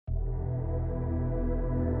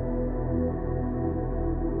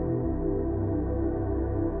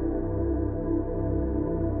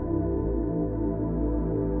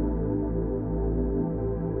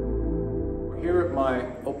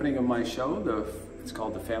of my show. It's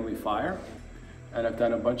called The Family Fire. And I've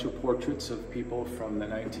done a bunch of portraits of people from the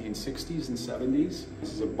 1960s and 70s.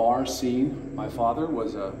 This is a bar scene. My father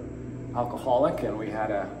was an alcoholic, and we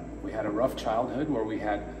had a rough childhood where we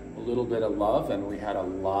had a little bit of love and we had a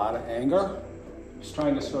lot of anger. Just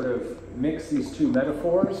trying to sort of mix these two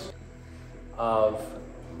metaphors of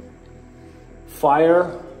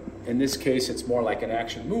fire. In this case, it's more like an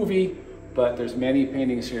action movie, but there's many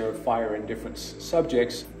paintings here of fire in different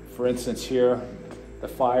subjects. For instance, here, the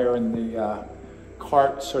fire in the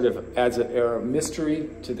cart sort of adds an air of mystery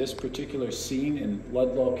to this particular scene in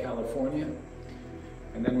Ludlow, California.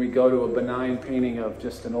 And then we go to a benign painting of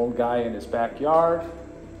just an old guy in his backyard.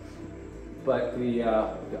 But the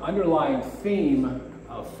underlying theme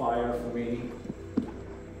of fire for me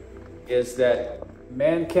is that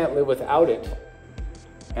man can't live without it,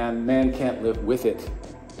 and man can't live with it.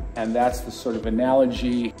 And that's the sort of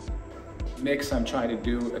analogy mix I'm trying to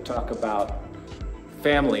do, talk about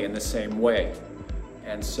family in the same way.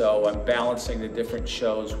 And so I'm balancing the different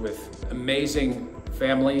shows with amazing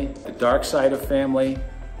family, the dark side of family,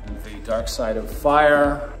 and the dark side of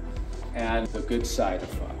fire, and the good side of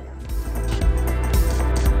fire.